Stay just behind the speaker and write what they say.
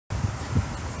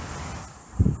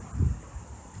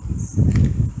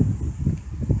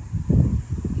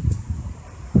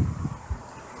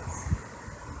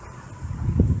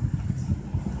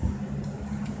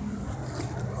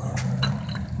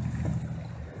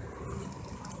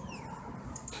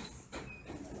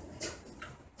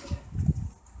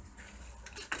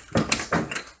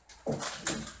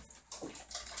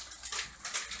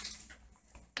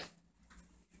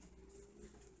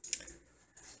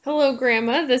Hello,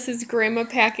 Grandma. This is Grandma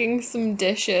packing some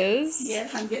dishes.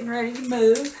 Yes, I'm getting ready to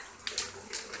move.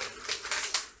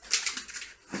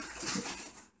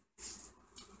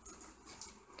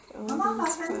 Come on,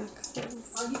 Muffin.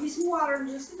 I'll give you some water in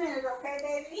just a minute, okay,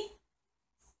 baby?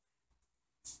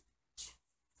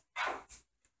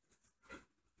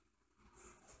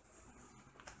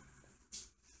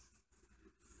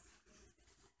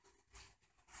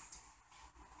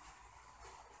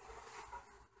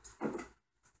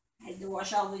 I had to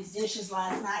wash all these dishes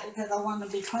last night because I want them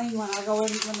to be clean when they go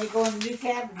in the new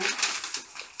cabinet.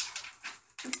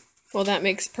 Well, that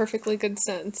makes perfectly good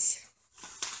sense.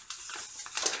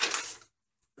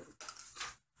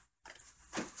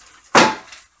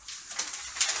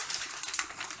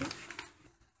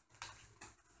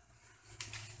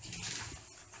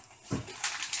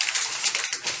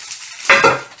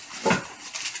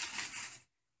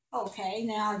 Okay,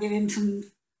 now I'll give him some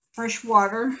fresh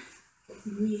water.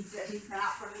 He needs it. He's been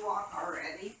out for a walk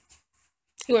already.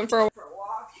 He went for a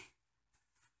walk.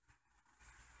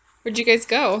 Where'd you guys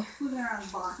go? We went around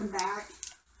the block and back.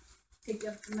 Picked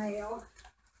up the mail.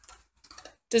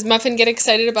 Does Muffin get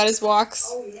excited about his walks?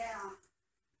 Oh, yeah.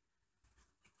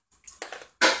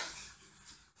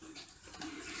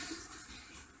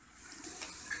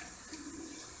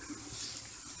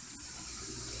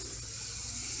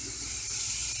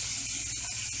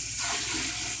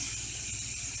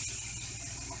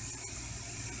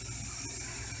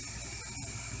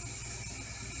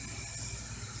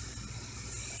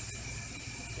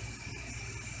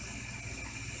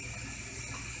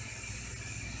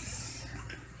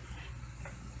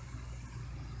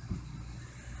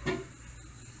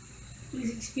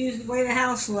 Please excuse the way the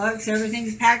house looks.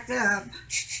 Everything's packed up.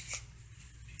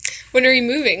 When are you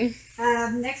moving?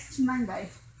 Next Monday.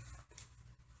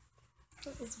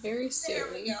 That was very soon. There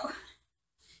we go.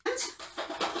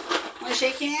 Want to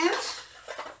shake hands?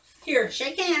 Here,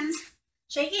 shake hands.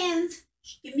 Shake hands.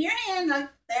 Give me your hand. Look.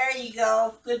 There you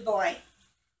go. Good boy.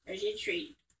 There's your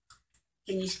treat.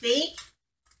 Can you speak?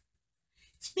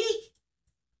 Speak.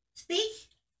 Speak.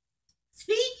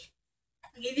 Speak.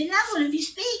 I'll give you another one if you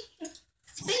speak.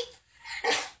 Speak.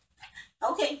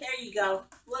 Okay, there you go.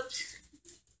 Whoops.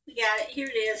 We got it. Here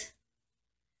it is.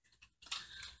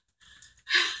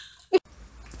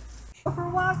 Go for a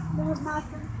walk, little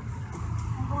Muffin.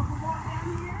 Go for a walk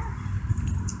down here.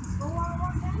 Go for a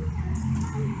walk down here.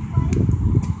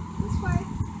 This way.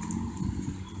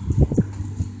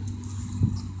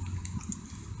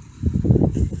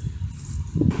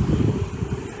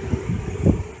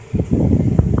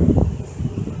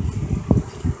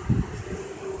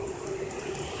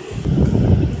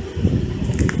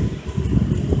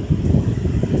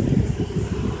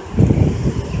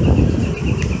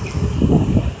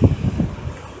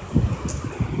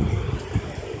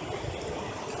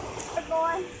 Good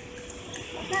boy.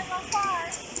 Don't go far.